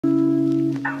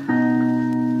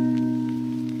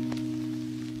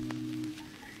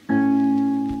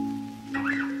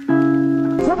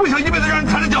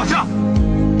小将，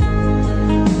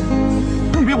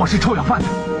你以为我是臭要饭的？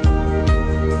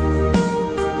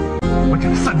我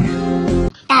整了3年。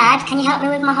 Dad, can you help me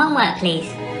with my homework, please?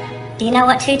 Do you know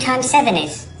what 2 times 7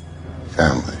 is?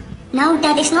 Family. No,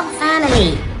 Dad, it's not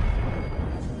family.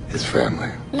 It's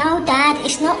family. No, Dad,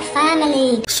 it's not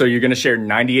family. So you're gonna share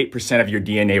 98% of your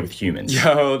DNA with humans.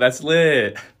 Yo, that's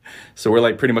lit. So we're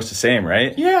like pretty much the same,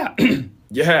 right? Yeah.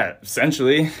 Yeah,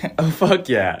 essentially. Oh, fuck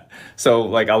yeah. So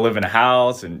like I'll live in a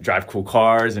house and drive cool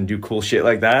cars and do cool shit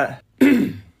like that.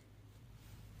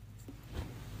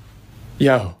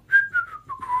 Yo.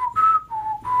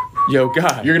 Yo,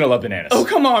 God, you're gonna love bananas. Oh,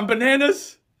 come on,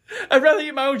 bananas? I'd rather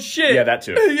eat my own shit. Yeah, that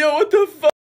too. Hey, yo, what the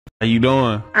fuck? How you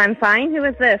doing? I'm fine. Who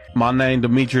is this? My name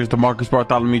Demetrius DeMarcus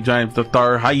Bartholomew James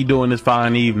III. How you doing this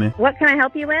fine evening? What can I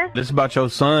help you with? This is about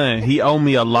your son. He owe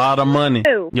me a lot of money.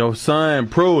 Who? Your son,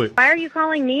 Pruitt. Why are you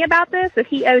calling me about this if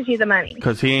he owes you the money?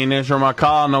 Cause he ain't answering my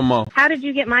call no more. How did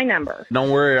you get my number? Don't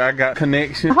worry, I got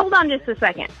connection. Hold on just a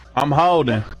second. I'm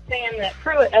holding. Saying that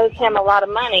Pruitt owes him a lot of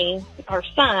money, or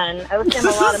son owes him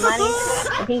a lot of money,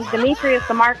 and he's Demetrius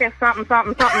DeMarcus something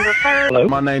the third. Hello?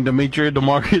 My name Demetrius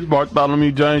DeMarcus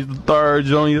Bartholomew James III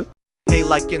Jr. Hey,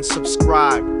 like and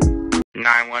subscribe.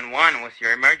 911, what's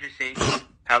your emergency?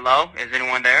 Hello? Is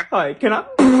anyone there? Hi, can I?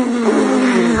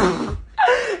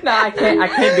 Nah, I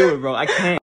can't do it, bro. I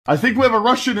can't. I think we have a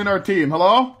Russian in our team.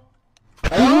 Hello?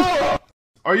 Hello?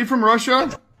 Are you from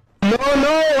Russia? No,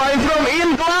 I'm from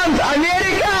England,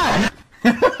 America!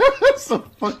 So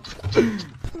fun.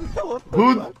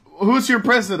 Who's your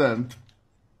president?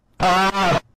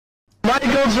 Michael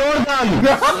Jordan!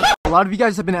 A lot of you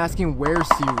guys have been asking where's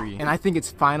Siri, and I think it's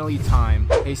finally time.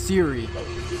 Hey Siri.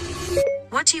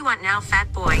 What do you want now,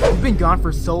 fat boy? You've been gone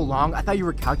for so long, I thought you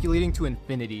were calculating to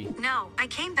infinity. No, I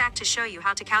came back to show you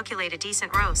how to calculate a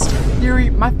decent roast. Siri,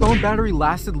 my phone battery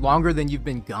lasted longer than you've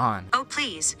been gone. Oh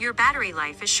please, your battery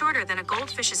life is shorter than a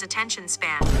goldfish's attention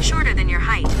span, shorter than your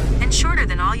height, and shorter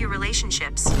than all your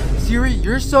relationships. Siri,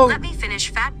 you're so— Let me finish,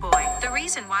 fat boy. The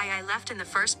reason why I left in the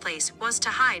first place was to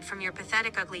hide from your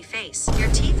pathetic ugly face. Your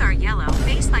teeth are yellow,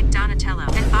 face like Donatello,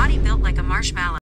 and body built like a marshmallow.